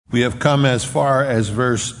We have come as far as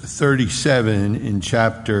verse 37 in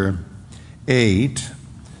chapter 8.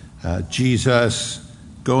 Jesus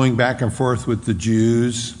going back and forth with the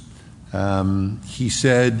Jews. He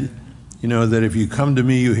said, that if you come to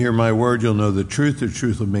me, you hear my word, you'll know the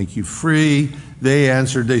truth will make you free. They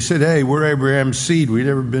answered, they said, hey, we're Abraham's seed. We've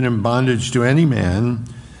never been in bondage to any man.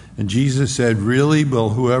 And Jesus said, really? Well,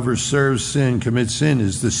 whoever serves sin, commits sin,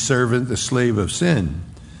 is the servant, the slave of sin.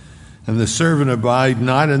 And the servant abide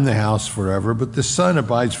not in the house forever, but the Son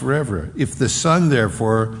abides forever. If the Son,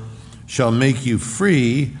 therefore, shall make you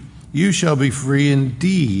free, you shall be free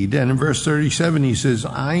indeed. And in verse 37, he says,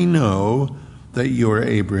 I know that you are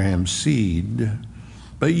Abraham's seed,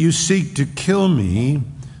 but you seek to kill me,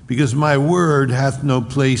 because my word hath no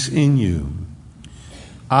place in you.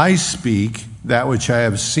 I speak that which I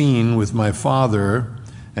have seen with my Father,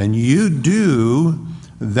 and you do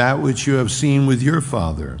that which you have seen with your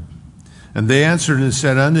father. And they answered and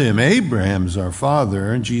said unto him, Abraham is our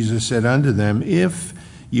father. And Jesus said unto them, if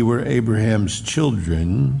you were Abraham's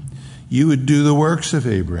children, you would do the works of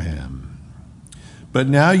Abraham. But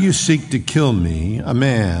now you seek to kill me, a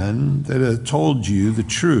man that hath told you the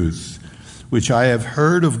truth, which I have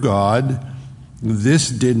heard of God. This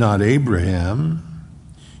did not Abraham.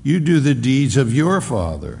 You do the deeds of your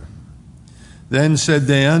father. Then said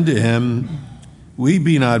they unto him, we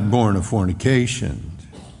be not born of fornication.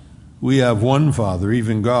 We have one Father,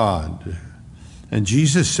 even God. And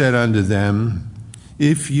Jesus said unto them,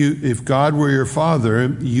 if God were your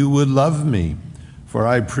Father, you would love me, for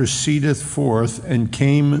I proceedeth forth and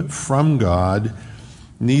came from God.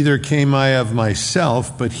 Neither came I of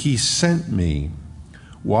myself, but he sent me.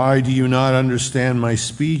 Why do you not understand my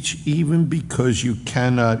speech, even because you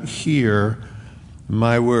cannot hear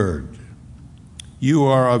my word? You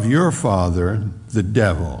are of your father, the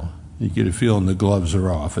devil. You get a feeling the gloves are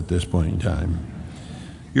off at this point in time.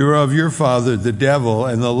 You're of your father, the devil,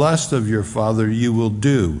 and the lust of your father you will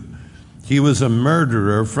do. He was a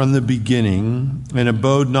murderer from the beginning and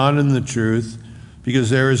abode not in the truth, because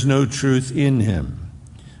there is no truth in him.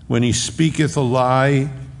 When he speaketh a lie,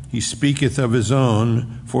 he speaketh of his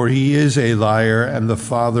own, for he is a liar and the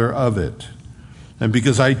father of it. And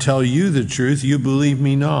because I tell you the truth, you believe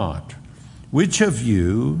me not. Which of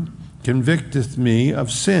you convicteth me of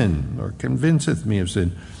sin, or convinceth me of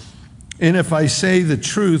sin? And if I say the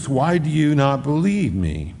truth, why do you not believe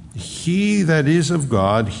me? He that is of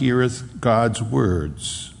God heareth God's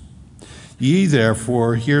words. Ye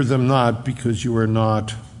therefore hear them not, because you are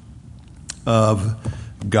not of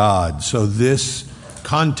God. So this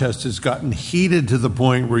contest has gotten heated to the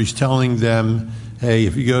point where he's telling them, hey,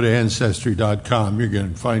 if you go to Ancestry.com, you're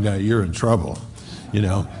going to find out you're in trouble.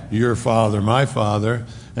 Your father, my father.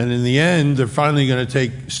 And in the end, they're finally going to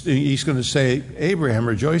he's going to say, Abraham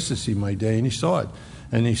rejoiced to see my day, and he saw it.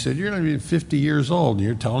 And he said, you're going to be 50 years old, and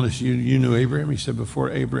you're telling us you knew Abraham? He said, before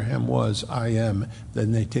Abraham was, I am.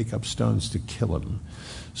 Then they take up stones to kill him.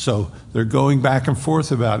 So they're going back and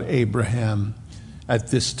forth about Abraham at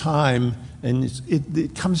this time, and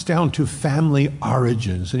it comes down to family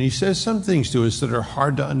origins. And he says some things to us that are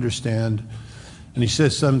hard to understand, and he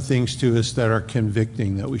says some things to us that are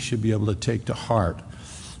convicting that we should be able to take to heart.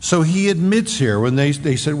 So he admits here, when they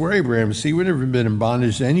said, we're Abraham's seed, we've never been in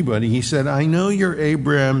bondage to anybody. He said, I know you're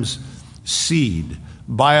Abraham's seed,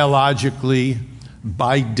 biologically,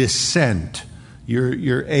 by descent.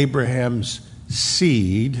 You're Abraham's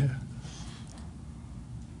seed.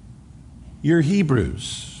 You're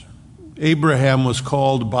Hebrews. Abraham was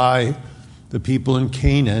called by the people in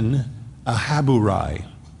Canaan a Haburai.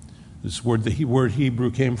 This word, the word Hebrew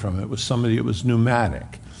came from. It was somebody, it was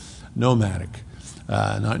nomadic.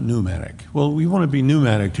 Not pneumatic. Well, we want to be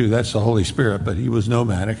pneumatic too. That's the Holy Spirit, but he was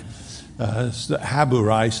nomadic. It's the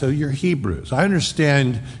Haburai, so you're Hebrews. I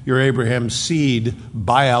understand you're Abraham's seed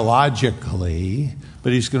biologically,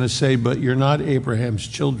 but he's going to say, but you're not Abraham's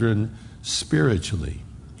children spiritually.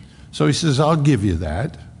 So he says, I'll give you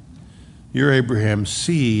that. You're Abraham's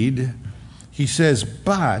seed. He says,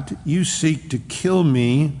 but you seek to kill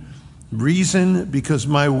me. Reason, because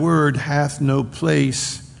my word hath no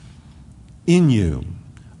place in you.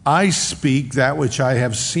 I speak that which I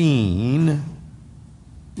have seen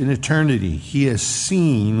in eternity. He has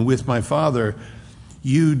seen with my Father.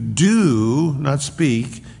 You do, not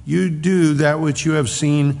speak, you do that which you have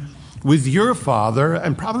seen with your father.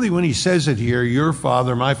 And probably when he says it here, your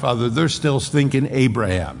father, my father, they're still thinking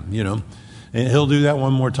Abraham, And he'll do that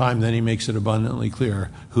one more time, then he makes it abundantly clear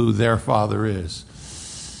who their father is.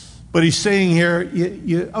 But he's saying here,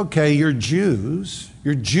 you're Jews,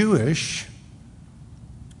 you're Jewish,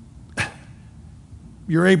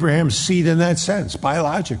 you're Abraham's seed in that sense,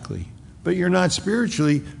 biologically, but you're not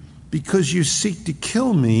spiritually. because you seek to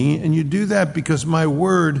kill me, and you do that because my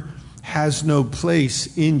word has no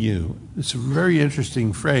place in you. It's a very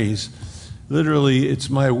interesting phrase. Literally, it's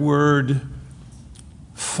my word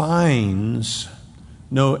finds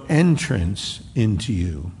no entrance into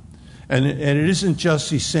you. And it isn't just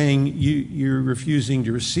he's saying you're refusing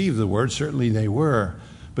to receive the word. Certainly they were.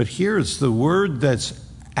 But here it's the word that's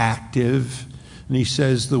active. And he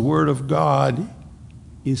says the word of God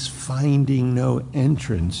is finding no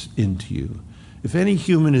entrance into you. If any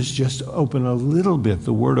human is just open a little bit,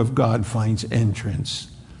 the word of God finds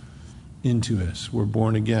entrance into us. We're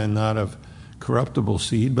born again not of corruptible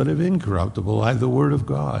seed, but of incorruptible, by the word of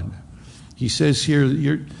God. He says here,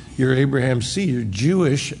 you're Abraham's seed, you're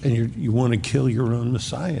Jewish, and you want to kill your own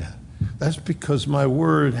Messiah. That's because my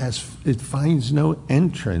word finds no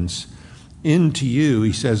entrance into you.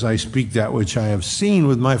 He says, I speak that which I have seen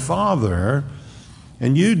with my Father,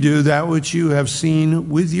 and you do that which you have seen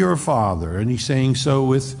with your father. And he's saying so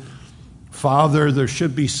with father, there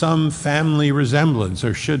should be some family resemblance.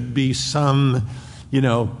 There should be some,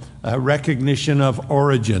 recognition of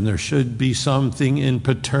origin. There should be something in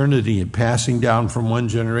paternity and passing down from one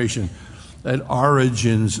generation. That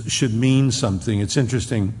origins should mean something. It's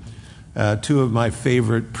interesting. Two of my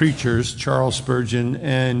favorite preachers, Charles Spurgeon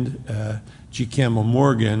and G. Campbell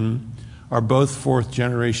Morgan, are both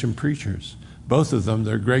fourth-generation preachers. Both of them,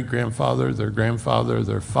 their great-grandfather, their grandfather,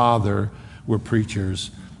 their father were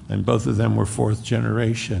preachers, and both of them were fourth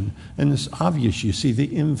generation. And it's obvious. You see the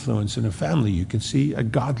influence in a family. You can see a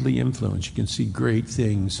godly influence. You can see great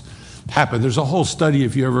things happen. There's a whole study,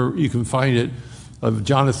 if you can find it, of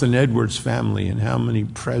Jonathan Edwards' family and how many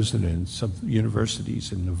presidents of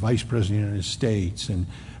universities and the vice president of the United States and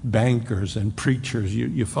bankers and preachers.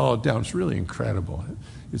 You follow it down. It's really incredible.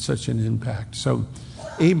 It's such an impact. So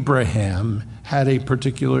Abraham had a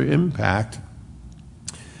particular impact.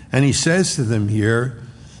 And he says to them here,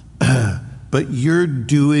 but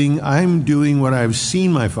I'm doing what I've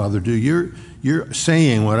seen my father do. You're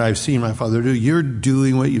saying what I've seen my father do. You're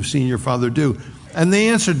doing what you've seen your father do. And they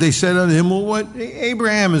answered, they said unto him, well, what?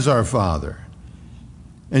 Abraham is our father.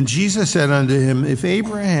 And Jesus said unto him, if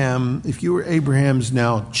you were Abraham's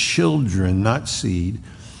now children, not seed,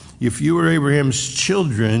 if you were Abraham's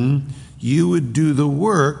children, you would do the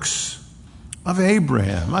works of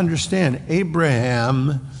Abraham. Understand,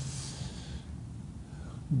 Abraham,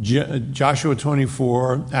 Joshua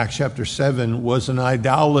 24, Acts chapter 7, was an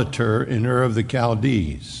idolater in Ur of the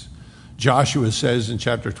Chaldees. Joshua says in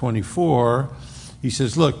chapter 24, he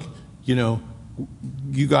says, look,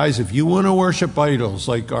 you guys, if you want to worship idols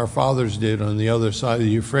like our fathers did on the other side of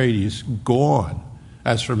the Euphrates, go on.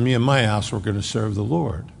 As for me and my house, we're going to serve the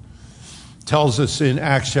Lord. Tells us in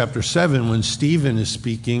Acts chapter 7, when Stephen is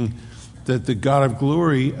speaking, that the God of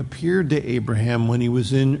glory appeared to Abraham when he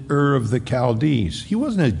was in Ur of the Chaldees. He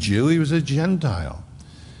wasn't a Jew, he was a Gentile.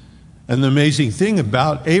 And the amazing thing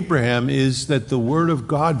about Abraham is that the word of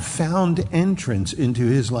God found entrance into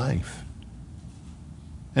his life.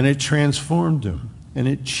 And it transformed him, and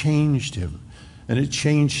it changed him, and it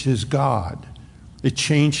changed his God. It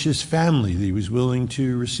changed his family that he was willing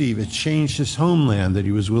to receive. It changed his homeland that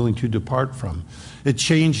he was willing to depart from. It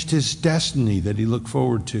changed his destiny that he looked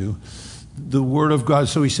forward to. The word of God.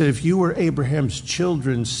 So he said, if you were Abraham's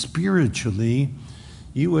children spiritually,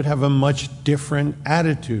 you would have a much different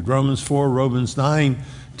attitude. Romans 4, Romans 9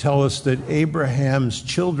 tell us that Abraham's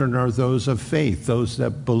children are those of faith, those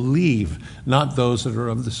that believe, not those that are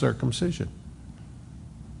of the circumcision.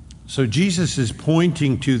 So Jesus is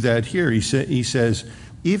pointing to that here. He says,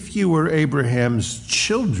 if you were Abraham's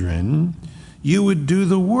children, you would do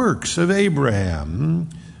the works of Abraham.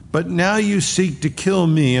 But now you seek to kill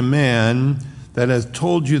me, a man that hath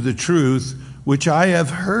told you the truth, which I have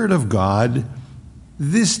heard of God.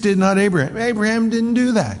 This did not Abraham. Abraham didn't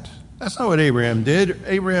do that. That's not what Abraham did.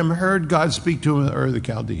 Abraham heard God speak to him in Ur of the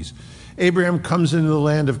Chaldees. Abraham comes into the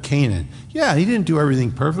land of Canaan. Yeah, he didn't do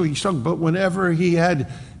everything perfectly, but whenever he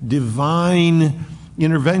had divine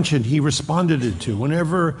intervention, he responded it to.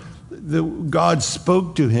 Whenever God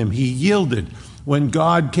spoke to him, he yielded. When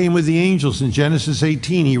God came with the angels in Genesis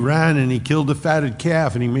 18, he ran and he killed a fatted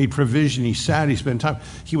calf and he made provision. He sat, he spent time.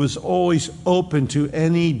 He was always open to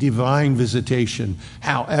any divine visitation,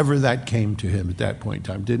 however that came to him at that point in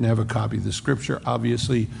time. Didn't have a copy of the scripture,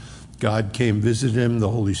 obviously. God came, visited him. The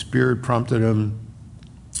Holy Spirit prompted him.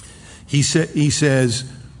 He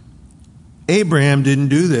says, Abraham didn't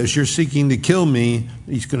do this. You're seeking to kill me.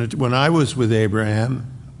 When I was with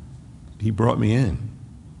Abraham, he brought me in.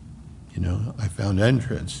 I found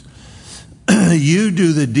entrance. You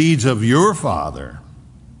do the deeds of your father.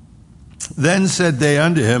 Then said they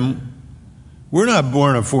unto him, We're not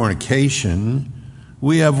born of fornication.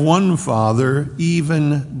 We have one Father,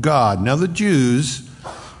 even God. Now, the Jews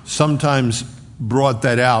sometimes brought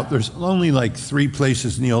that out. There's only like 3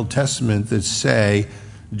 places in the Old Testament that say,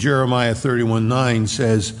 Jeremiah 31:9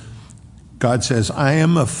 says, God says, I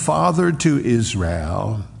am a father to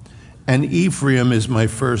Israel, and Ephraim is my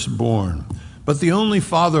firstborn. But the only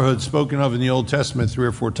fatherhood spoken of in the Old Testament 3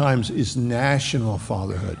 or 4 times is national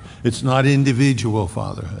fatherhood. It's not individual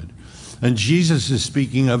fatherhood. And Jesus is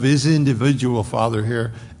speaking of his individual father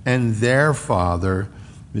here and their father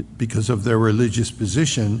because of their religious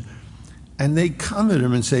position. And they come at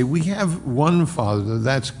him and say, we have one Father,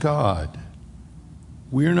 that's God.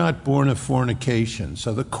 We're not born of fornication.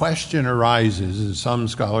 So the question arises, and some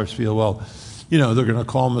scholars feel, well, they're going to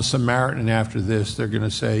call him a Samaritan after this. They're going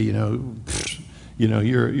to say, you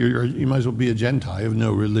might as well be a Gentile. You have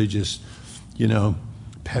no religious,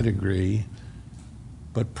 pedigree.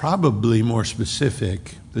 But probably more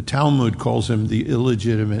specific, the Talmud calls him the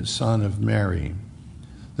illegitimate son of Mary.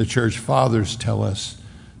 The church fathers tell us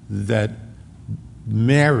that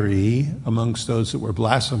Mary, amongst those that were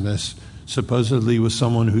blasphemous, supposedly was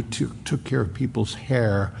someone who took care of people's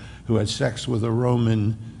hair, who had sex with a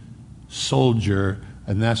Roman soldier,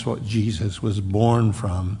 and that's what Jesus was born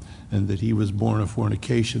from, and that he was born of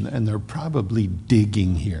fornication. And they're probably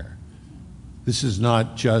digging here. This is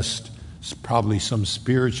not just probably some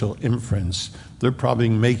spiritual inference. They're probably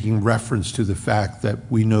making reference to the fact that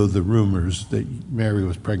we know the rumors that Mary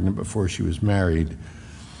was pregnant before she was married.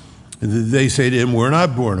 They say to him, we're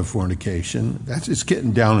not born of fornication. It's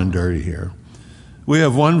getting down and dirty here. We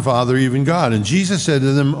have one Father, even God. And Jesus said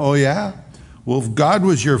to them, oh yeah? Well, if God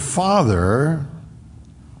was your Father,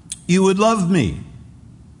 you would love me.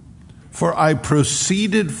 For I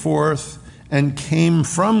proceeded forth and came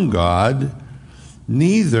from God.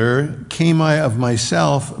 Neither came I of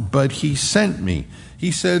myself, but he sent me.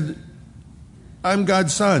 He said, I'm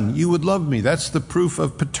God's son. You would love me. That's the proof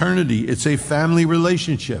of paternity. It's a family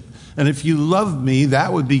relationship. And if you love me,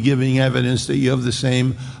 that would be giving evidence that you have the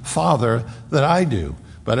same Father that I do.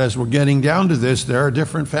 But as we're getting down to this, there are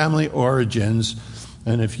different family origins.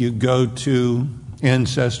 And if you go to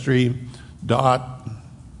Ancestry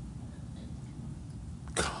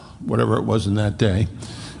whatever it was in that day,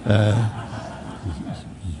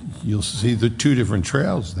 you'll see the 2 different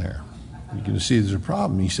trails there. You're going to see there's a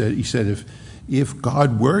problem. He said, if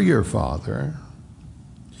God were your Father,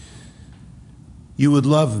 you would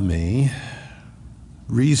love me.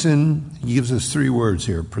 Reason, he gives us 3 words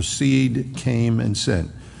here: proceed, came, and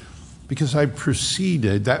sent. Because I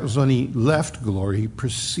proceeded, that was when he left glory. He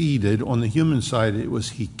proceeded. On the human side, it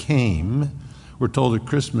was he came. We're told at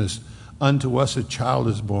Christmas, unto us a child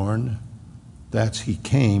is born. That's he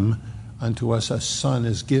came. Unto us a son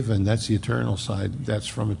is given. That's the eternal side. That's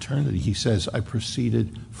from eternity. He says, I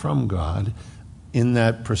proceeded from God. In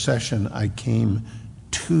that procession, I came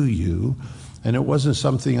to you. And it wasn't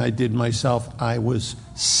something I did myself. I was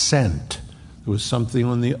sent. There was something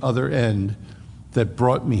on the other end that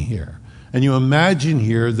brought me here. And you imagine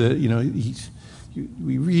here that,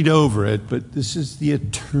 we read over it, but this is the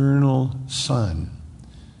eternal Son.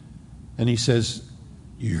 And he says,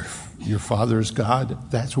 your Father is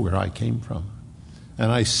God. That's where I came from.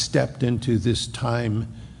 And I stepped into this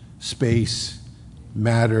time, space,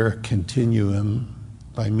 matter continuum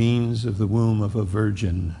by means of the womb of a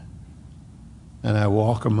virgin. And I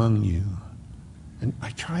walk among you. And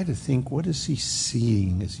I try to think, what is he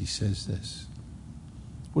seeing as he says this?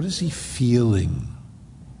 What is he feeling?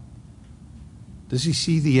 Does he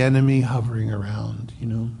see the enemy hovering around,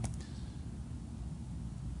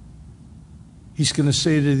 He's going to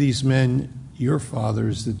say to these men, your father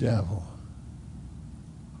is the devil.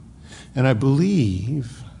 And I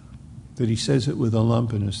believe that he says it with a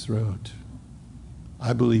lump in his throat.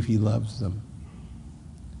 I believe he loves them.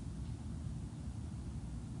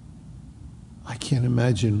 I can't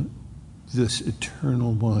imagine this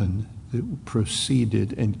eternal one that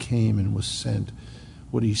proceeded and came and was sent,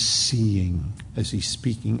 what he's seeing as he's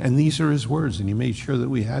speaking. And these are his words, and he made sure that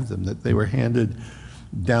we had them, that they were handed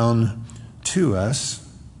down to us.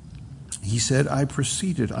 He said, I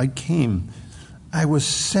proceeded, I came, I was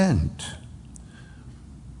sent.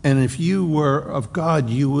 And if you were of God,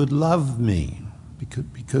 you would love me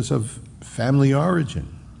because of family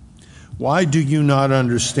origin. Why do you not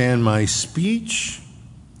understand my speech?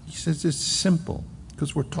 He says it's simple,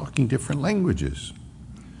 because we're talking different languages.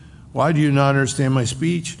 Why do you not understand my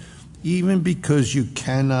speech? Even because you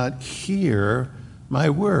cannot hear my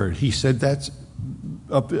word. He said that's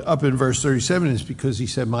up in verse 37 is because he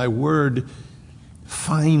said, my word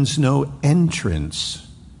finds no entrance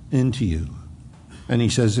into you. And he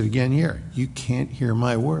says it again here. You can't hear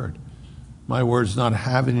my word. My word's not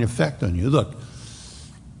having an effect on you. Look,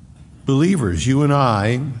 believers, you and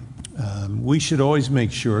I, we should always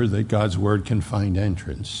make sure that God's word can find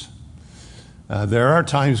entrance. There are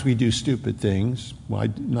times we do stupid things. Well,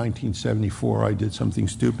 1974, I did something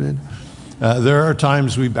stupid. There are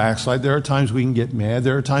times we backslide. There are times we can get mad.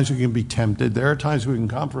 There are times we can be tempted. There are times we can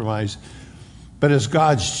compromise. But as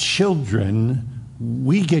God's children,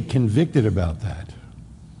 we get convicted about that.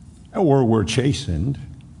 Or we're chastened.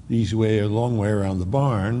 Easy way, a long way around the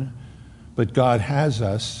barn. But God has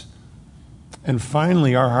us. And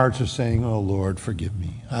finally, our hearts are saying, oh, Lord, forgive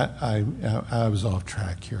me. I was off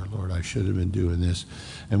track here, Lord. I should have been doing this.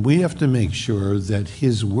 And we have to make sure that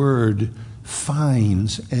his word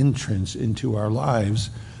finds entrance into our lives,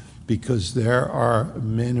 because there are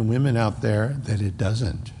men and women out there that it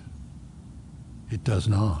doesn't. It does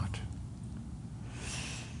not.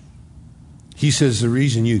 He says the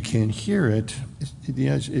reason you can't hear it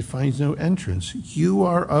is it finds no entrance. You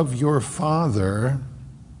are of your father,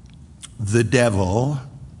 the devil,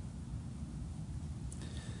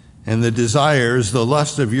 and the desires, the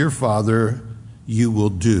lust of your father, you will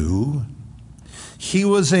do. He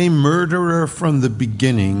was a murderer from the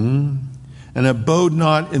beginning, and abode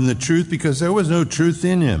not in the truth, because there was no truth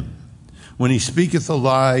in him. When he speaketh a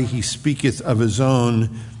lie, he speaketh of his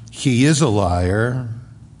own. He is a liar,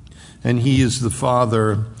 and he is the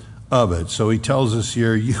father of it. So he tells us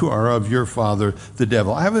here, you are of your father, the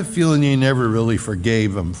devil. I have a feeling he never really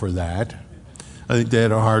forgave him for that. I think they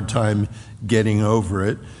had a hard time getting over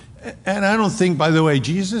it. And I don't think, by the way,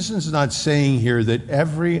 Jesus is not saying here that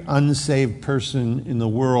every unsaved person in the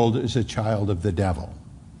world is a child of the devil.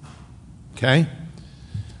 Okay?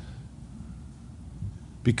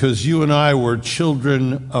 Because you and I were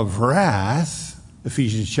children of wrath,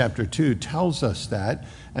 Ephesians chapter 2 tells us that,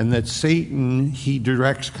 and that Satan, he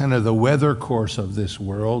directs kind of the weather course of this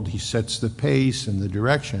world. He sets the pace and the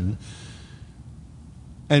direction.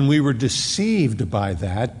 And we were deceived by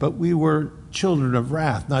that, but we were children of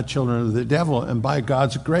wrath, not children of the devil. And by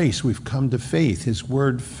God's grace, we've come to faith. His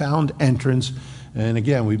word found entrance. And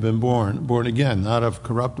again, we've been born again, not of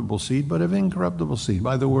corruptible seed, but of incorruptible seed,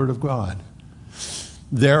 by the word of God.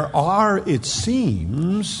 There are, it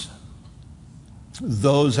seems,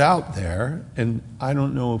 those out there, and I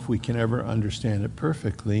don't know if we can ever understand it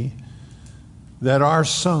perfectly, that are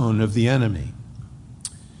sown of the enemy.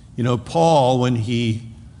 You know, Paul, when he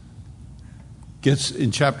gets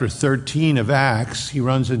in chapter 13 of Acts, he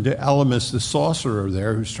runs into Elymas the sorcerer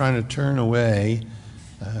there, who's trying to turn away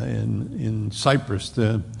in Cyprus,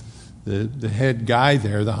 the head guy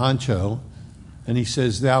there, the honcho, and he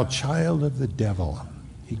says, "Thou child of the devil,"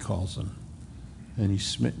 he calls him, and he's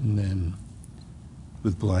smitten then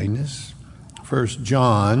with blindness. 1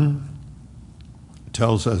 John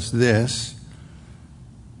tells us this.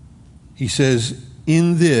 He says,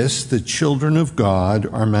 "In this the children of God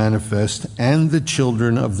are manifest, and the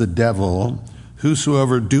children of the devil.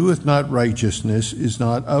 Whosoever doeth not righteousness is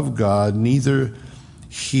not of God, neither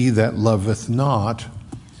he that loveth not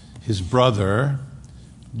his brother."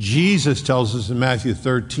 Jesus tells us in Matthew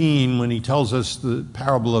 13, when he tells us the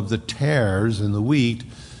parable of the tares and the wheat,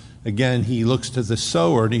 again, he looks to the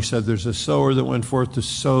sower, and he said, there's a sower that went forth to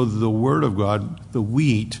sow the word of God, the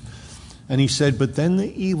wheat. And he said, but then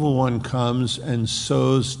the evil one comes and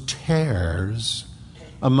sows tares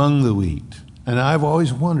among the wheat. And I've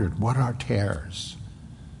always wondered, what are tares?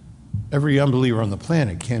 Every unbeliever on the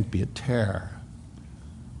planet can't be a tare.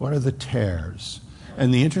 What are the tares?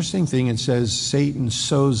 And the interesting thing, it says Satan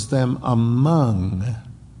sows them among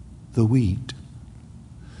the wheat.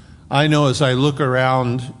 I know as I look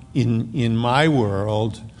around in my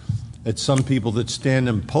world at some people that stand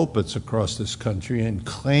in pulpits across this country and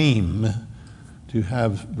claim to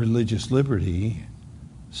have religious liberty,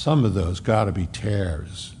 some of those got to be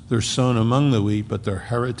tares. They're sown among the wheat, but they're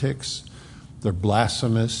heretics, they're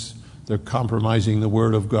blasphemous, they're compromising the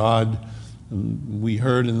word of God. We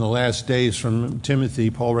heard in the last days from Timothy,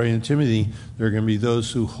 Paul writing to Timothy, there are going to be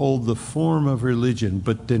those who hold the form of religion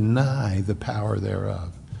but deny the power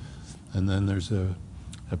thereof. And then there's a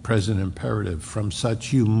present imperative. From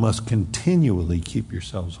such you must continually keep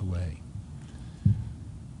yourselves away.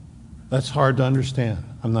 That's hard to understand.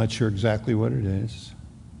 I'm not sure exactly what it is.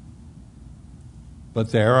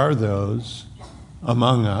 But there are those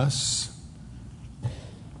among us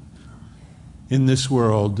in this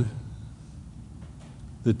world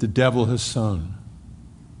that the devil has sown.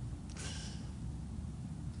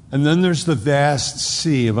 And then there's the vast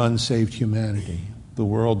sea of unsaved humanity, the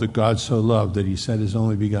world that God so loved that he sent his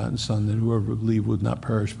only begotten Son, that whoever believed would not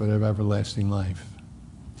perish but have everlasting life.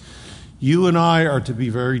 You and I are to be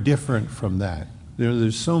very different from that.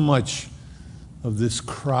 There's so much of this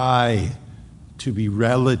cry to be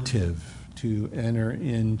relative, to enter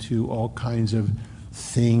into all kinds of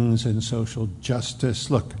things and social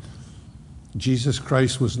justice. Look, Jesus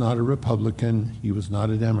Christ was not a Republican. He was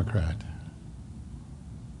not a Democrat.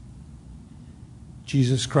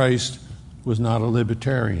 Jesus Christ was not a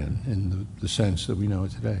libertarian in the sense that we know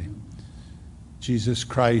it today. Jesus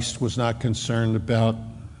Christ was not concerned about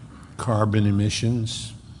carbon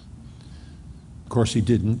emissions. Of course, he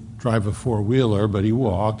didn't drive a four-wheeler, but he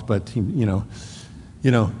walked. But he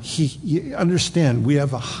understand, we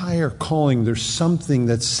have a higher calling. There's something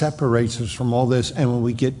that separates us from all this, and when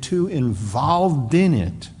we get too involved in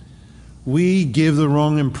it, we give the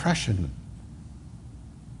wrong impression.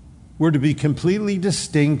 We're to be completely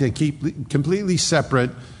distinct and keep completely separate.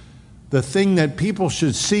 The thing that people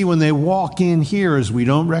should see when they walk in here is we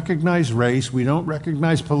don't recognize race, we don't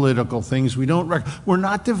recognize political things, we're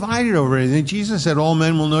not divided over anything. Jesus said, all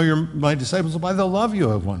men will know you're my disciples by the love you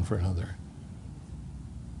have one for another.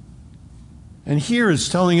 And here it's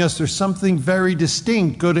telling us there's something very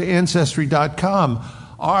distinct. Go to Ancestry.com.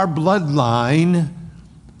 Our bloodline,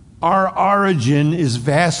 our origin is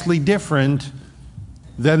vastly different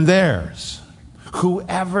than theirs.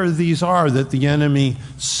 Whoever these are that the enemy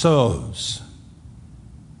sows.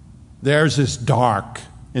 Theirs is dark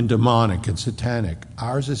and demonic and satanic.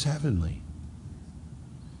 Ours is heavenly.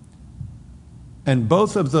 And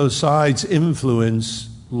both of those sides influence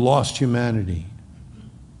lost humanity.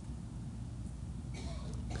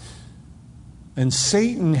 And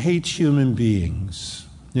Satan hates human beings.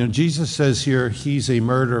 Jesus says here he's a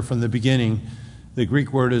murderer from the beginning. The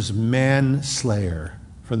Greek word is manslayer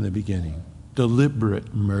from the beginning.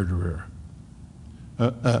 Deliberate murderer.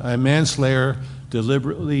 A manslayer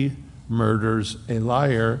deliberately murders. A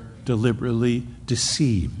liar deliberately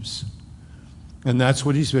deceives. And that's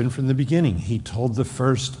what he's been from the beginning. He told the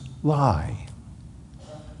first lie.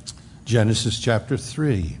 Genesis chapter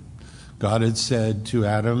 3. God had said to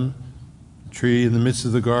Adam, tree in the midst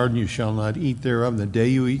of the garden, you shall not eat thereof. The day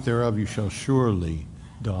you eat thereof, you shall surely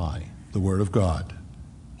die. The word of God.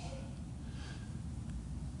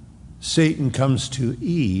 Satan comes to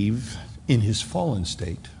Eve in his fallen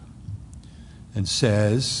state and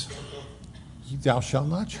says, thou shalt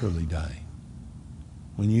not surely die.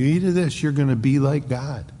 When you eat of this, you're going to be like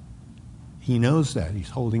God. He knows that. He's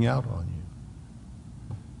holding out on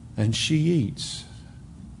you. And she eats.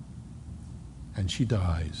 And she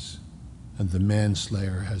dies. And the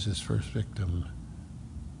manslayer has his first victim.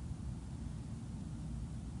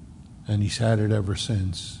 And he's had it ever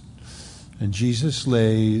since. And Jesus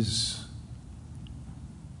lays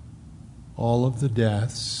all of the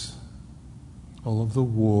deaths, all of the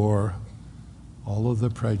war, all of the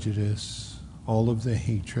prejudice, all of the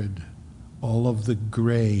hatred, all of the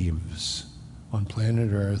graves on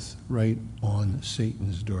planet Earth right on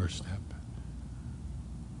Satan's doorstep.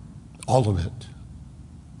 All of it.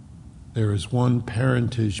 There is one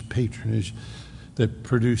parentage, patronage that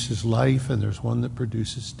produces life, and there's one that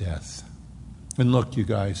produces death. And look, you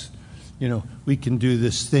guys, we can do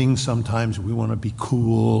this thing sometimes. We want to be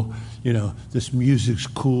cool. This music's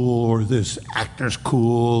cool, or this actor's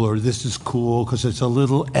cool, or this is cool because it's a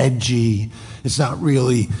little edgy. It's not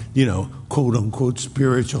really, quote unquote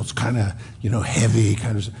spiritual. It's kind of, heavy.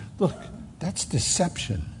 Look, that's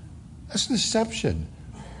deception. That's deception.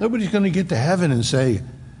 Nobody's going to get to heaven and say,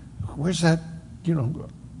 where's that,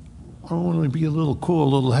 I want to be a little cool,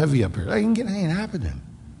 a little heavy up here. It ain't happening.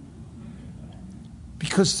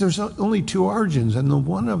 Because there's only two origins, and the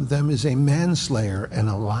one of them is a manslayer and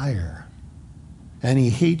a liar. And he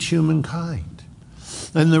hates humankind.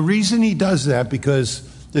 And the reason he does that, because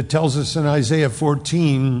it tells us in Isaiah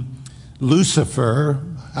 14, Lucifer,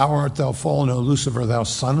 how art thou fallen, O Lucifer, thou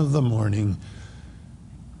son of the morning,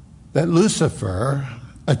 that Lucifer,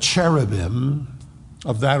 a cherubim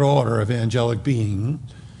of that order of angelic being,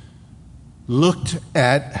 looked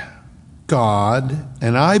at God,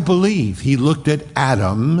 and I believe he looked at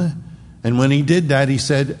Adam, and when he did that, he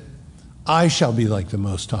said, I shall be like the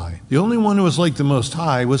Most High. The only one who was like the Most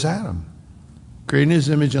High was Adam, created in his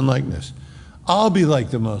image and likeness. I'll be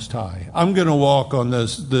like the Most High. I'm going to walk on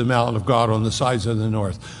the mountain of God on the sides of the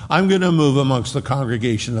north. I'm going to move amongst the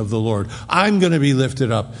congregation of the Lord. I'm going to be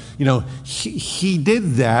lifted up. He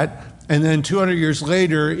did that. And then 200 years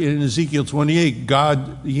later, in Ezekiel 28,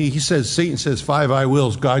 Satan says 5 I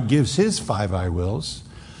wills. God gives his 5 I wills.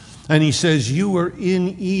 And he says, you were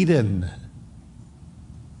in Eden.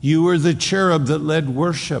 You were the cherub that led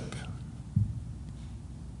worship.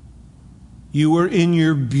 You were in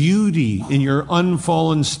your beauty, in your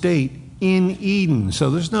unfallen state. in Eden. So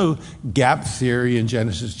there's no gap theory in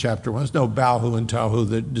Genesis chapter 1. There's no Balhu and Tahu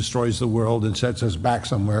that destroys the world and sets us back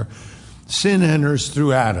somewhere. Sin enters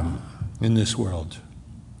through Adam in this world.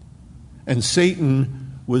 And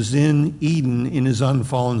Satan was in Eden in his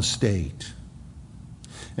unfallen state.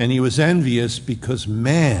 And he was envious because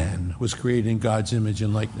man was created in God's image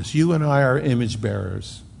and likeness. You and I are image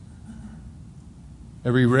bearers.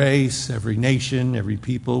 Every race, every nation, every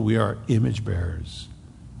people, we are image bearers.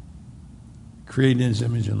 Created in his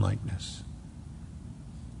image and likeness.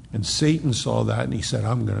 And Satan saw that and he said,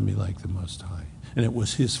 I'm going to be like the Most High. And it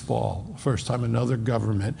was his fall. First time another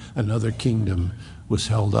government, another kingdom was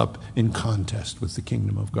held up in contest with the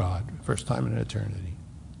kingdom of God. First time in eternity.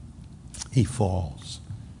 He falls.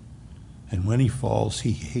 And when he falls,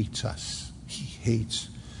 he hates us. He hates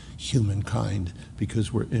humankind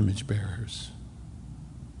because we're image bearers.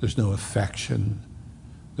 There's no affection.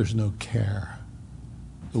 There's no care.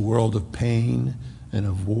 The world of pain and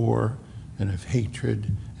of war and of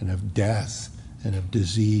hatred and of death and of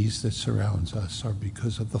disease that surrounds us are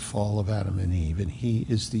because of the fall of Adam and Eve. And he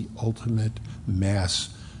is the ultimate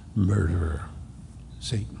mass murderer,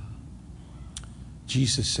 Satan.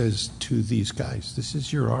 Jesus says to these guys, this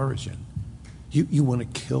is your origin. You want to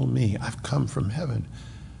kill me. I've come from heaven.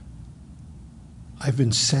 I've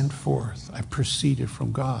been sent forth. I proceeded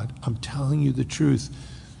from God. I'm telling you the truth.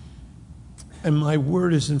 And my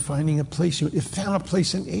word isn't finding a place. It found a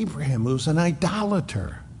place in Abraham, who was an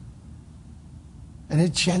idolater and a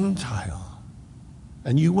Gentile.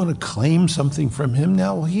 And you want to claim something from him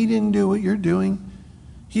now? Well, he didn't do what you're doing.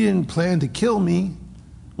 He didn't plan to kill me.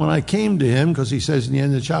 When I came to him, because he says in the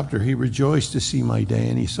end of the chapter, he rejoiced to see my day,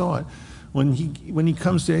 and he saw it. When he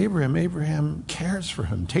comes to Abraham, Abraham cares for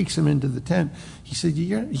him, takes him into the tent. He said,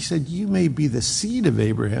 you may be the seed of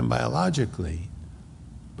Abraham biologically,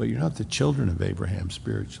 but you're not the children of Abraham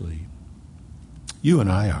spiritually. You and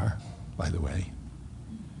I are, by the way.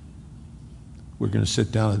 We're going to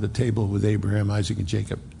sit down at the table with Abraham, Isaac, and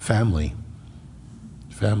Jacob. Family.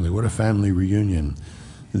 What a family reunion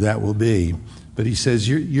that will be. But he says,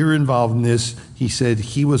 you're involved in this. He said,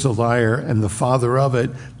 he was a liar and the father of it.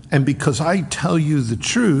 And because I tell you the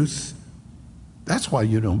truth, that's why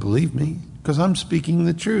you don't believe me, because I'm speaking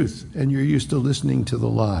the truth, and you're used to listening to the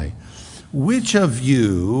lie. Which of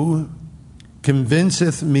you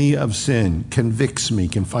convinceth me of sin, convicts me,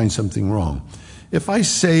 can find something wrong? If I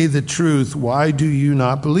say the truth, why do you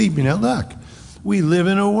not believe me? Now look, we live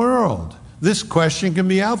in a world. This question can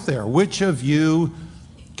be out there. Which of you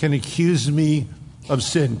can accuse me of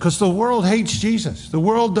sin? Because the world hates Jesus. The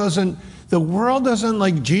world doesn't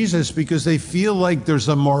like Jesus because they feel like there's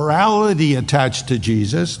a morality attached to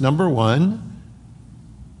Jesus, number one.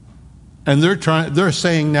 And they're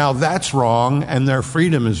saying now that's wrong and their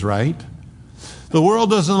freedom is right. The world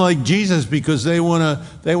doesn't like Jesus because they want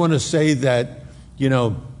to say that,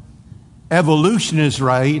 evolution is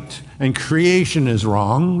right and creation is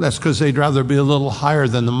wrong. That's because they'd rather be a little higher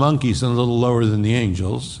than the monkeys and a little lower than the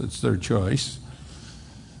angels. It's their choice.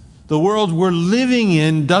 The world we're living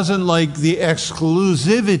in doesn't like the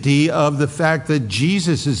exclusivity of the fact that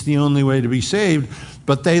Jesus is the only way to be saved,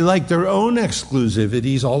 but they like their own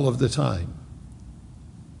exclusivities all of the time.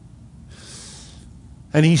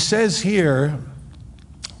 And he says here,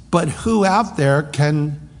 but who out there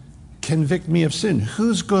can convict me of sin?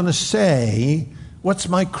 Who's going to say, what's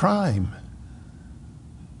my crime?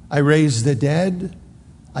 I raised the dead.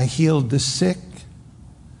 I healed the sick.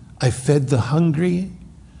 I fed the hungry.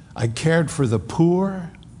 I cared for the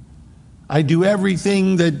poor. I do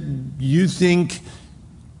everything that you think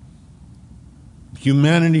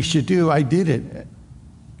humanity should do. I did it.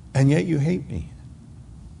 And yet you hate me.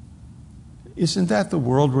 Isn't that the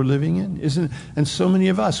world we're living in? And so many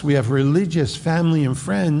of us, we have religious family and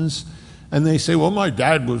friends, and they say, well, my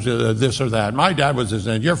dad was this or that. My dad was this.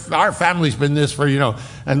 And our family's been this for,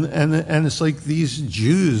 And it's like these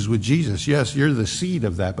Jews with Jesus. Yes, you're the seed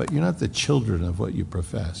of that, but you're not the children of what you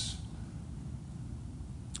profess.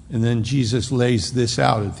 And then Jesus lays this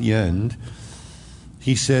out at the end.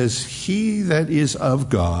 He says, he that is of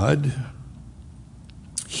God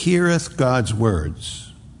heareth God's words.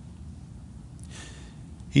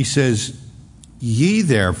 He says, ye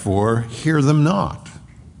therefore hear them not.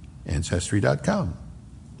 Ancestry.com.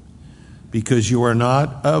 Because you are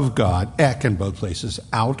not of God. Ek in both places.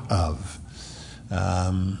 Out of.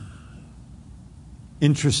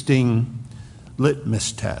 Interesting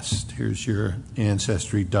litmus test. Here's your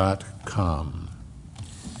Ancestry.com.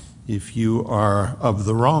 If you are of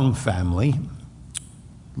the wrong family,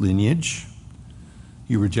 lineage,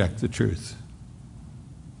 you reject the truth.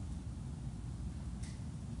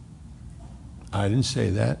 I didn't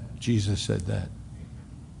say that. Jesus said that.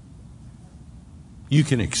 You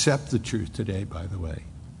can accept the truth today, by the way,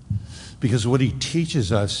 because what he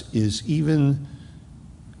teaches us is even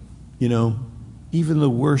the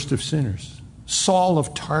worst of sinners. Saul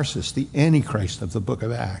of Tarsus, the Antichrist of the book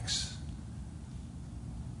of Acts.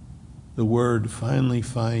 The word finally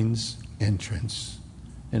finds entrance,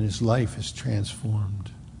 and his life is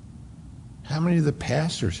transformed. How many of the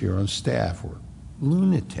pastors here on staff were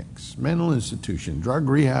lunatics, mental institution, drug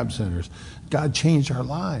rehab centers? God changed our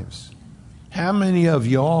lives. How many of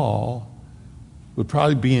y'all would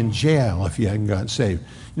probably be in jail if you hadn't gotten saved?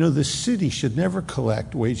 The city should never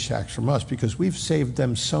collect wage tax from us because we've saved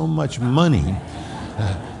them so much money.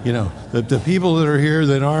 The people that are here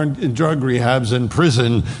that aren't in drug rehabs and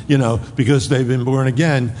prison, because they've been born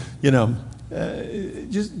again,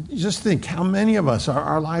 just think how many of us,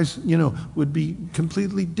 our lives, would be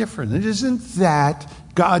completely different. It isn't that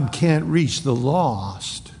God can't reach the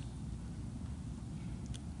lost.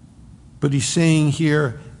 But he's saying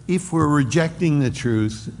here, if we're rejecting the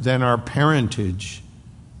truth, then our parentage,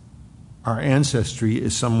 our ancestry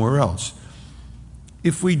is somewhere else.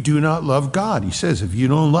 If we do not love God, he says, if you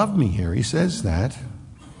don't love me here, he says that,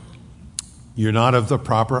 you're not of the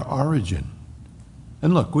proper origin.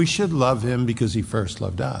 And look, we should love him because he first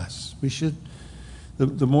loved us. We should,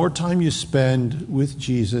 the more time you spend with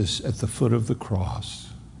Jesus at the foot of the cross,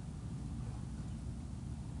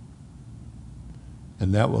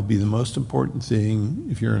 and that will be the most important thing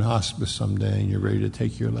if you're in hospice someday and you're ready to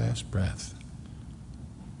take your last breath,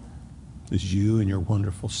 is you and your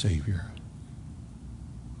wonderful Savior.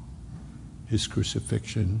 His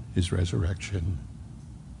crucifixion, his resurrection.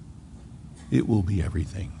 It will be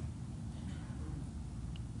everything.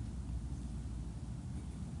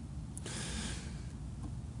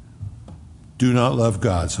 Do not love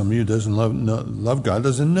God. Some of you doesn't love God,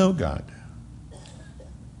 doesn't know God.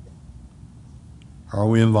 Are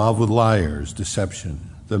we involved with liars,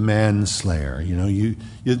 deception, the manslayer?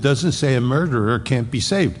 It doesn't say a murderer can't be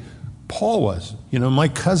saved. Paul was. My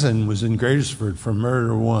cousin was in Greatersford for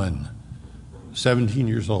murder one. 17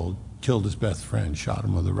 years old, killed his best friend, shot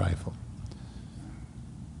him with a rifle.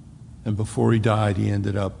 And before he died, he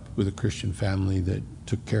ended up with a Christian family that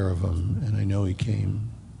took care of him, and I know he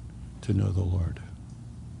came to know the Lord.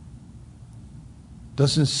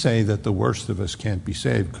 Doesn't say that the worst of us can't be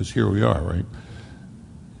saved, because here we are, right?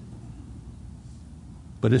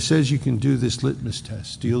 But it says you can do this litmus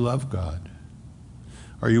test. Do you love God?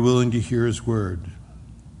 Are you willing to hear his word?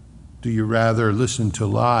 Do you rather listen to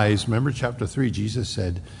lies? Remember chapter 3, Jesus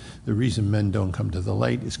said the reason men don't come to the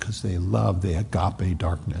light is because they love the agape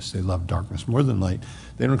darkness. They love darkness more than light.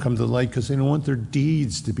 They don't come to the light because they don't want their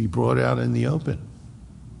deeds to be brought out in the open.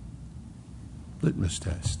 Litmus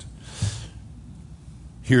test.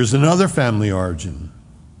 Here's another family origin.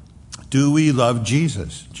 Do we love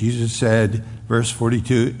Jesus? Jesus said, verse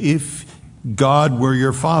 42, if God were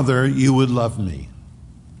your father, you would love me.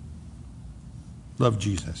 Love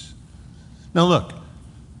Jesus. Now look,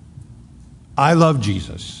 I love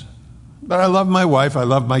Jesus, but I love my wife, I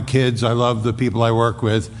love my kids, I love the people I work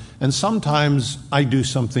with, and sometimes I do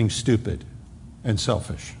something stupid and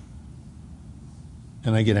selfish,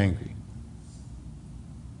 and I get angry.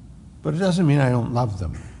 But it doesn't mean I don't love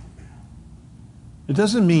them. It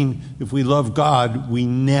doesn't mean if we love God, we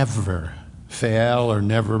never fail or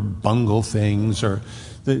never bungle things, or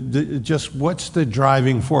just what's the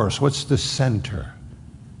driving force? What's the center?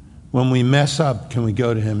 When we mess up, can we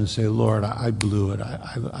go to him and say, Lord, I blew it.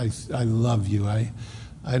 I love you. I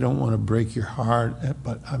don't want to break your heart,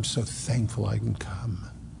 but I'm so thankful I can come.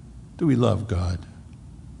 Do we love God?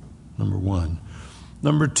 Number one.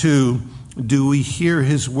 Number two, do we hear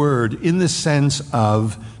his word in the sense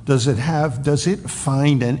of, does it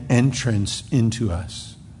find an entrance into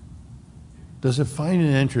us? Does it find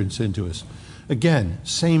an entrance into us? Again,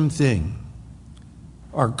 same thing.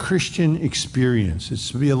 Our Christian experience is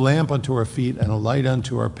to be a lamp unto our feet and a light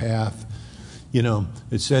unto our path.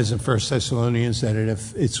 It says in 1 Thessalonians that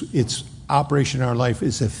its operation in our life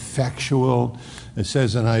is effectual. It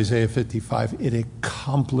says in Isaiah 55, it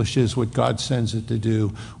accomplishes what God sends it to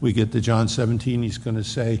do. We get to John 17, he's going to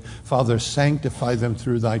say, Father, sanctify them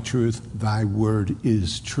through thy truth. Thy word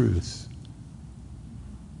is truth.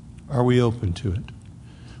 Are we open to it?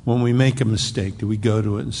 When we make a mistake, do we go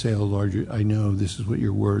to it and say, oh, Lord, I know this is what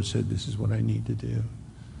your word said. This is what I need to do.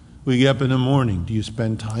 We get up in the morning. Do you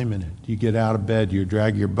spend time in it? Do you get out of bed? Do you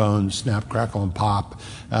drag your bones, snap, crackle, and pop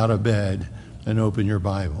out of bed and open your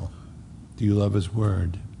Bible? Do you love his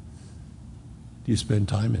word? Do you spend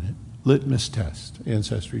time in it? Litmus test,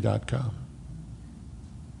 Ancestry.com.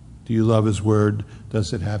 Do you love his word?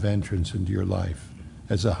 Does it have entrance into your life?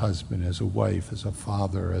 as a husband, as a wife, as a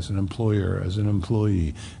father, as an employer, as an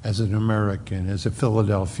employee, as an American, as a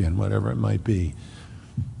Philadelphian, whatever it might be.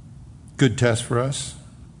 Good test for us.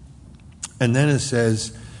 And then it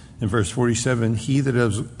says in verse 47, he that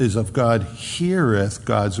is of God heareth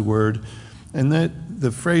God's word. And that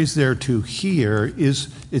the phrase there, to hear, it's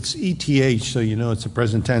ETH, so you know it's a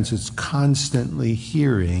present tense. It's constantly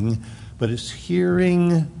hearing, but it's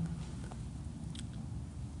hearing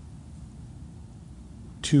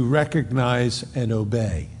to recognize and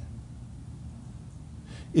obey.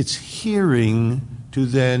 It's hearing to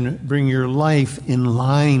then bring your life in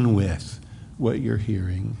line with what you're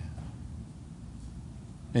hearing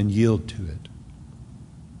and yield to it.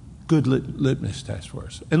 Good litmus test for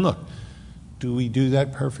us. And look, do we do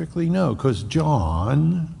that perfectly? No, because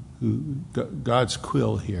John, God's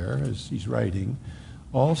quill here, as he's writing,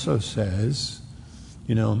 also says,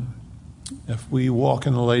 if we walk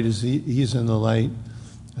in the light as he is in the light,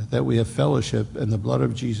 that we have fellowship, and the blood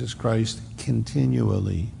of Jesus Christ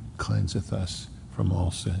continually cleanseth us from all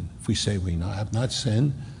sin. If we say we have not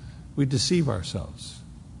sinned, we deceive ourselves.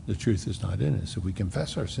 The truth is not in us. If we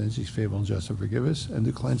confess our sins, he's faithful and just to forgive us and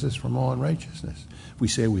to cleanse us from all unrighteousness. If we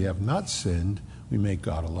say we have not sinned, we make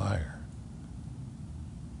God a liar.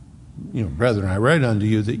 Brethren, I write unto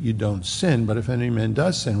you that you don't sin, but if any man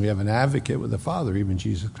does sin, we have an advocate with the Father, even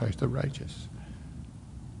Jesus Christ the righteous.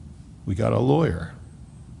 We got a lawyer.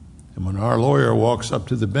 And when our lawyer walks up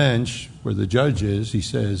to the bench where the judge is, he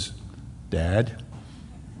says, Dad,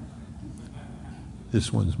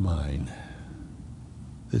 this one's mine.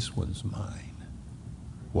 This one's mine.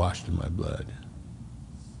 Washed in my blood.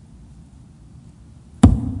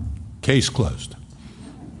 Case closed.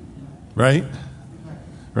 Right?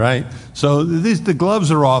 Right? So the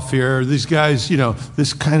gloves are off here. These guys,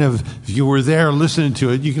 this kind of, if you were there listening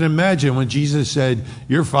to it, you can imagine when Jesus said,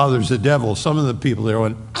 your father's the devil, some of the people there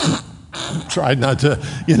went, tried not to,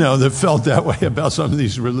 they felt that way about some of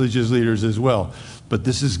these religious leaders as well. But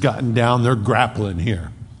this has gotten down, they're grappling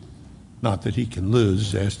here. Not that he can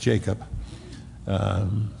lose, ask Jacob. But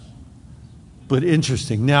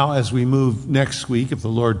interesting. Now, as we move next week, if the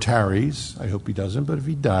Lord tarries, I hope he doesn't, but if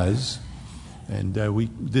he does, and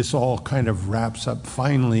this all kind of wraps up.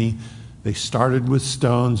 Finally, they started with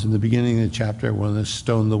stones in the beginning of the chapter. When they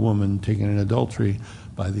stoned the woman taken in adultery,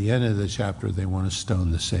 by the end of the chapter, they want to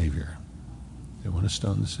stone the Savior. They want to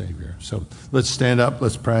stone the Savior. So let's stand up,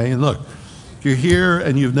 let's pray. And look, if you're here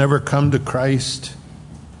and you've never come to Christ,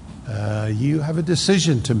 you have a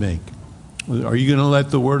decision to make. Are you going to let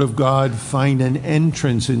the Word of God find an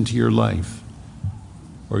entrance into your life?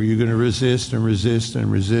 Or are you going to resist and resist and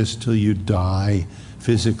resist till you die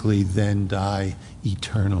physically, then die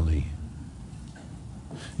eternally?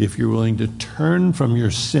 If you're willing to turn from your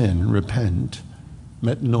sin, repent,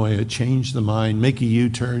 metanoia, change the mind, make a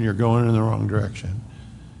U-turn, you're going in the wrong direction,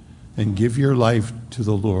 and give your life to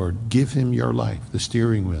the Lord. Give him your life, the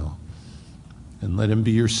steering wheel, and let him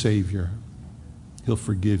be your Savior. He'll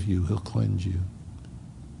forgive you. He'll cleanse you.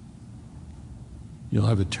 You'll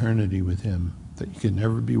have eternity with him that you can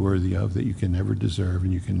never be worthy of, that you can never deserve,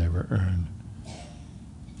 and you can never earn.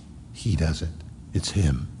 He does it. It's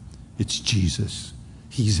him. It's Jesus.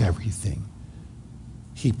 He's everything.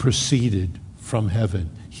 He proceeded from heaven.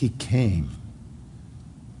 He came.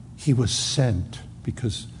 He was sent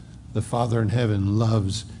because the Father in heaven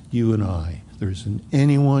loves you and I. There isn't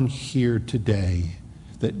anyone here today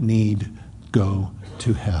that need go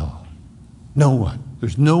to hell. No one.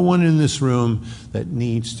 There's no one in this room that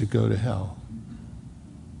needs to go to hell.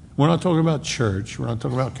 We're not talking about church. We're not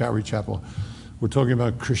talking about Calvary Chapel. We're talking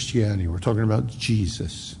about Christianity. We're talking about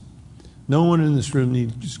Jesus. No one in this room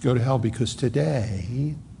needs to go to hell because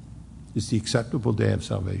today is the acceptable day of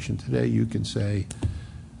salvation. Today you can say,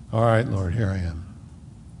 all right, Lord, here I am.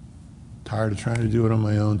 Tired of trying to do it on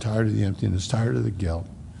my own, tired of the emptiness, tired of the guilt.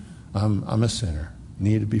 I'm a sinner,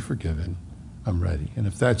 need to be forgiven. I'm ready. And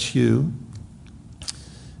if that's you,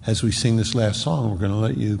 as we sing this last song, we're going to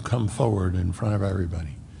let you come forward in front of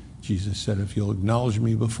everybody. Jesus said, if you'll acknowledge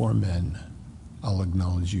me before men, I'll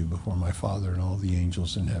acknowledge you before my Father and all the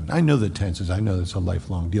angels in heaven. I know the tenses. I know it's a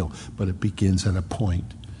lifelong deal, but it begins at a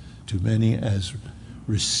point. To many as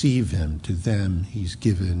receive him, to them he's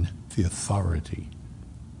given the authority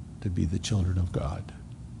to be the children of God.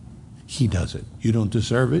 He does it. You don't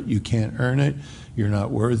deserve it. You can't earn it. You're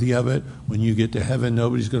not worthy of it. When you get to heaven,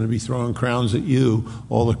 nobody's going to be throwing crowns at you.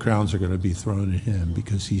 All the crowns are going to be thrown at him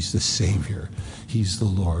because he's the Savior. He's the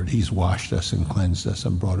Lord. He's washed us and cleansed us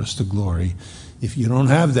and brought us to glory. If you don't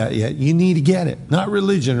have that yet, you need to get it. Not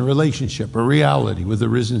religion, a relationship, a reality with the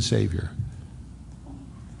risen Savior.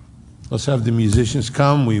 Let's have the musicians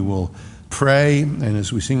come. We will pray. And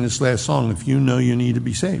as we sing this last song, if you know you need to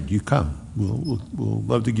be saved, you come. We'll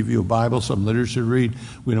love to give you a Bible, some literature to read.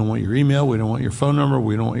 We don't want your email. We don't want your phone number.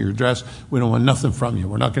 We don't want your address. We don't want nothing from you.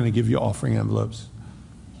 We're not going to give you offering envelopes.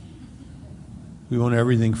 We want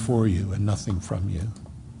everything for you and nothing from you,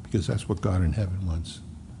 because that's what God in heaven wants.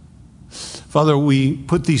 Father, we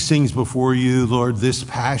put these things before you, Lord, this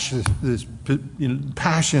passion that's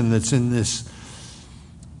in this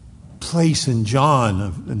place in John,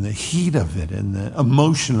 and the heat of it and the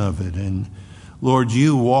emotion of it. And Lord,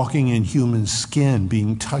 you walking in human skin,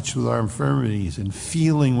 being touched with our infirmities and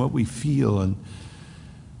feeling what we feel, and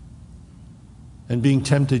being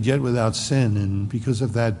tempted yet without sin. And because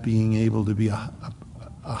of that, being able to be a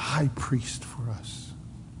high priest for us,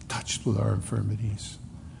 touched with our infirmities.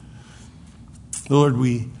 Lord,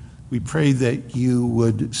 we pray that you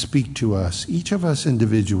would speak to us, each of us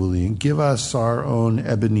individually, and give us our own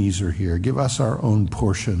Ebenezer here. Give us our own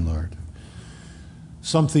portion, Lord.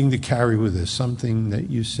 Something to carry with us, something that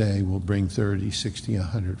you say will bring 30, 60,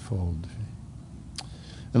 100-fold.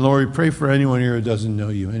 And Lord, we pray for anyone here who doesn't know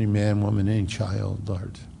you, any man, woman, any child,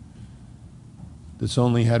 Lord, that's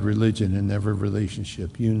only had religion and never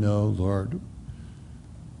relationship. You know, Lord,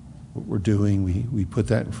 what we're doing. We put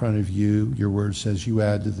that in front of you. Your word says you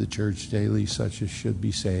add to the church daily such as should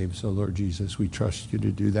be saved. So, Lord Jesus, we trust you to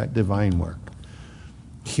do that divine work.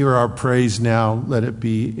 Hear our praise now. Let it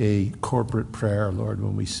be a corporate prayer, Lord,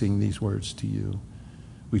 when we sing these words to you.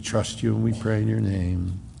 We trust you and we pray in your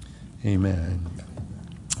name. Amen.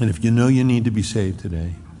 And if you know you need to be saved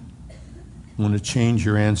today, want to change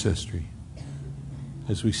your ancestry,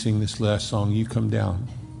 as we sing this last song, you come down.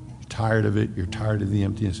 Tired of it, you're tired of the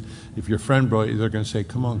emptiness. If your friend brought you, they're going to say,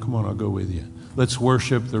 come on, I'll go with you. Let's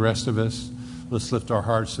worship, the rest of us. Let's lift our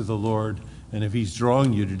hearts to the Lord. And if he's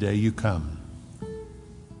drawing you today, you come.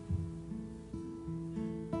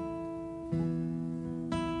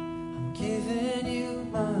 I'm giving you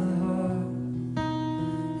my heart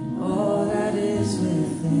and all that is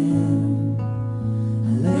within.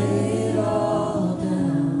 I lay it all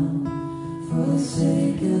down for the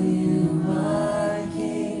sake of you, my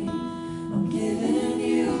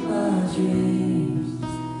dreams.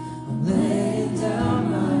 I'm laying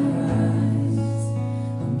down my rights.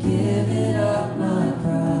 I'm giving up my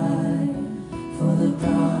pride for the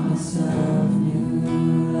promise of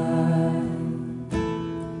new life.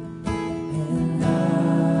 And I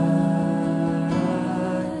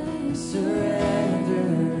surrender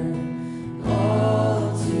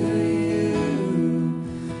all to you,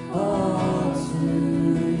 all to you.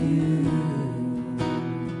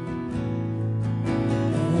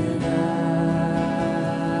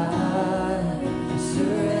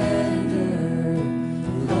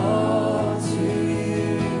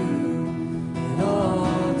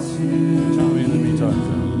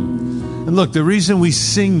 And look, the reason we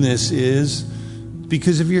sing this is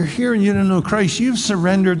because if you're here and you don't know Christ, you've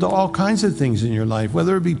surrendered to all kinds of things in your life,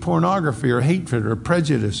 whether it be pornography or hatred or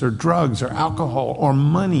prejudice or drugs or alcohol or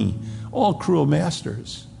money, all cruel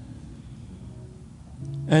masters,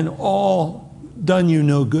 and all done you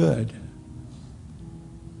no good.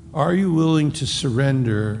 Are you willing to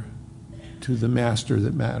surrender to the master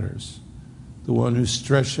that matters, the one who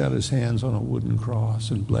stretched out his hands on a wooden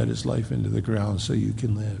cross and bled his life into the ground so you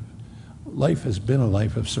can live? Life has been a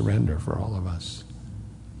life of surrender for all of us.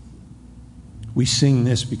 We sing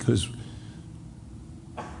this because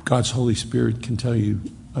God's Holy Spirit can tell you,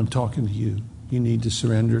 I'm talking to you. You need to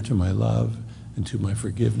surrender to my love and to my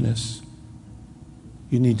forgiveness.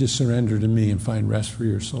 You need to surrender to me and find rest for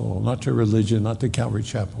your soul, not to religion, not to Calvary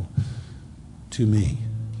Chapel, to me.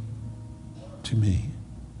 To me.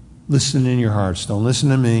 Listen in your hearts. Don't listen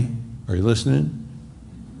to me. Are you listening?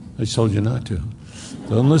 I told you not to.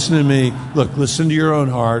 Don't listen to me. Look, listen to your own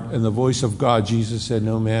heart and the voice of God. Jesus said,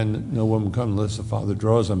 no man, no woman come unless the Father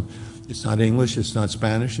draws them. It's not English. It's not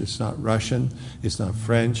Spanish. It's not Russian. It's not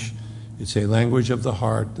French. It's a language of the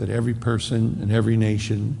heart that every person and every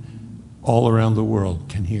nation all around the world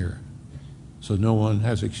can hear. So no one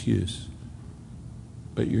has excuse.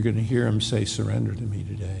 But you're going to hear him say, surrender to me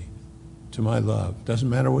today, to my love. Doesn't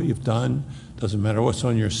matter what you've done. Doesn't matter what's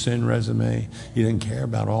on your sin resume. He didn't care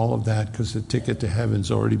about all of that because the ticket to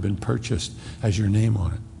heaven's already been purchased, has your name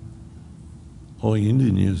on it. All you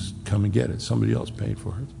need to do is come and get it. Somebody else paid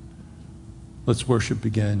for it. Let's worship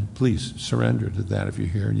again. Please surrender to that. If you're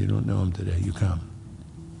here and you don't know him today, you come.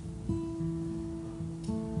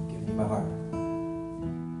 Give me my heart.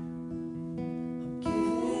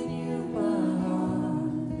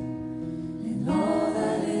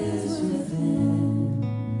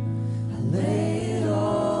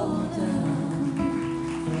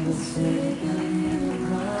 Sake of you,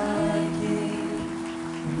 my King.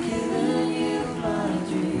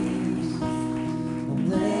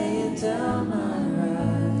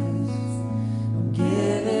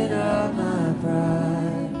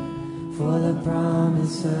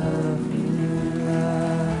 promise of new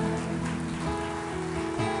life.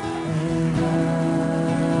 And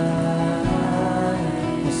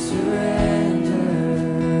I surrender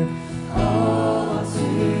all to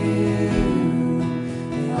you,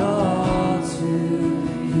 and all to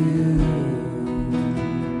you.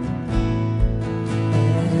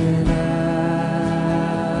 And I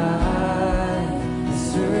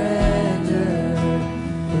surrender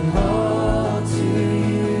all to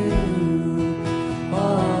you,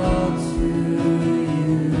 all to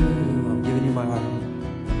you. I'm giving you my heart.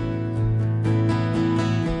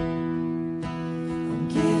 I'm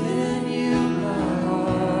giving you my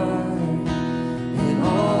heart and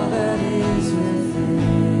all that is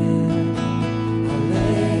within. I'll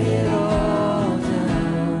lay it all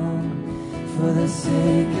down for the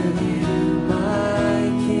sake of you, my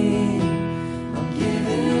King. I'm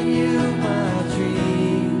giving you my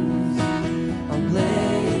dreams. I'm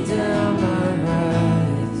laying down my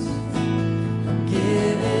rights. I'm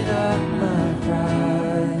giving up my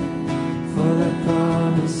pride for the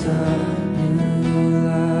promise of new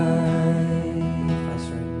life. I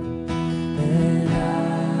surrender. And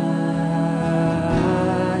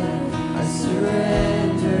I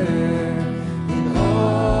surrender it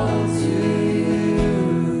all to you,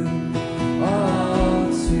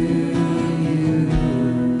 all to you.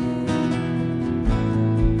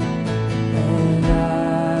 And I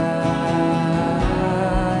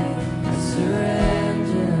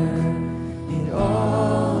surrender it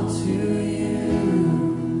all to you,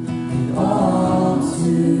 and all to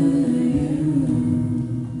you.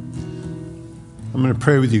 I'm going to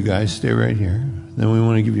pray with you guys. Stay right here. Then we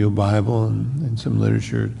want to give you a Bible and some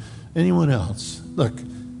literature. Anyone else? Look,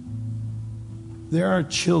 there are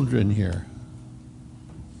children here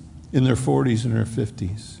in their 40s and their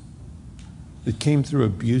 50s that came through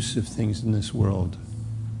abusive things in this world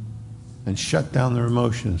and shut down their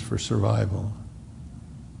emotions for survival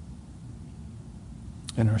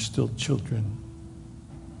and are still children,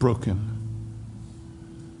 broken.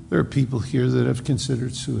 There are people here that have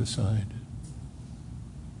considered suicide.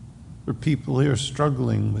 There are people here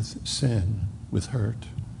struggling with sin, with hurt,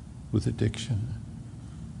 with addiction.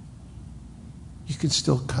 You can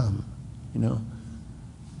still come, you know.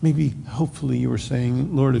 Maybe, hopefully, you were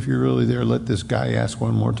saying, Lord, if you're really there, let this guy ask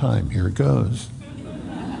one more time. Here it goes.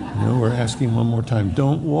 You know, we're asking one more time.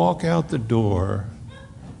 Don't walk out the door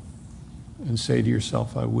and say to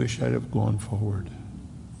yourself, I wish I'd have gone forward.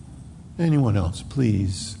 Anyone else,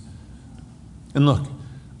 please. And look,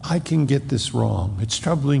 I can get this wrong. It's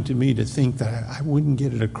troubling to me to think that I wouldn't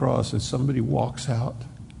get it across as somebody walks out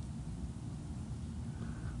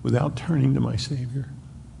without turning to my Savior.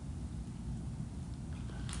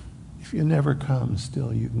 If you never come,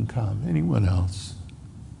 still you can come. Anyone else?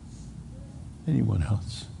 Anyone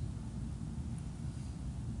else?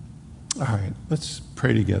 All right, let's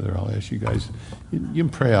pray together. I'll ask you guys. You can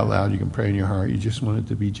pray out loud. You can pray in your heart. You just want it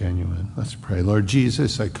to be genuine. Let's pray. Lord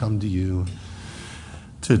Jesus, I come to you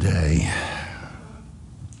today,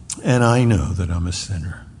 and I know that I'm a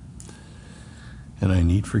sinner, and I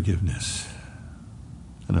need forgiveness,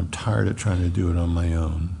 and I'm tired of trying to do it on my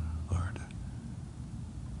own, Lord.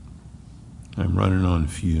 I'm running on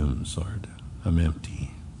fumes, Lord. I'm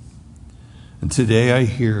empty. And today I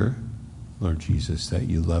hear, Lord Jesus, that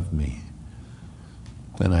you love me,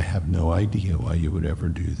 and I have no idea why you would ever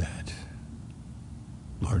do that,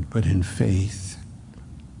 Lord, but in faith,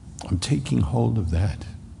 I'm taking hold of that.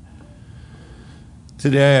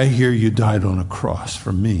 Today I hear you died on a cross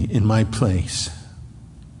for me in my place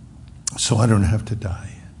so I don't have to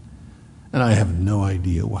die. And I have no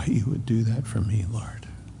idea why you would do that for me, Lord.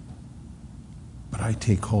 But I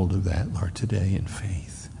take hold of that, Lord, today in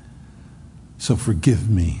faith. So forgive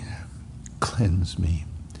me, cleanse me.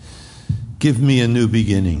 Give me a new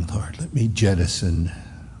beginning, Lord. Let me jettison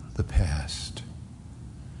the past.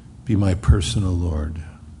 Be my personal Lord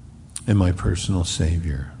and my personal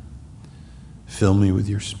Savior. Fill me with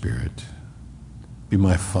your Spirit. Be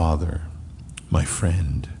my Father, my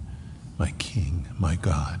friend, my King, my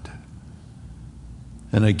God.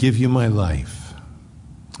 And I give you my life.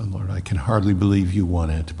 And Lord, I can hardly believe you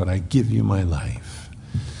want it, but I give you my life.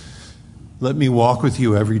 Let me walk with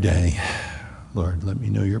you every day. Lord, let me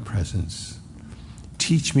know your presence.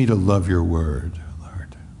 Teach me to love your word,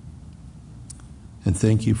 Lord. And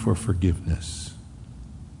thank you for forgiveness.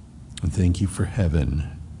 And thank you for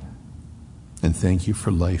heaven. And thank you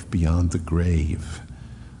for life beyond the grave.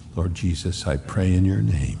 Lord Jesus, I pray in your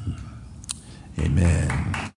name. Amen.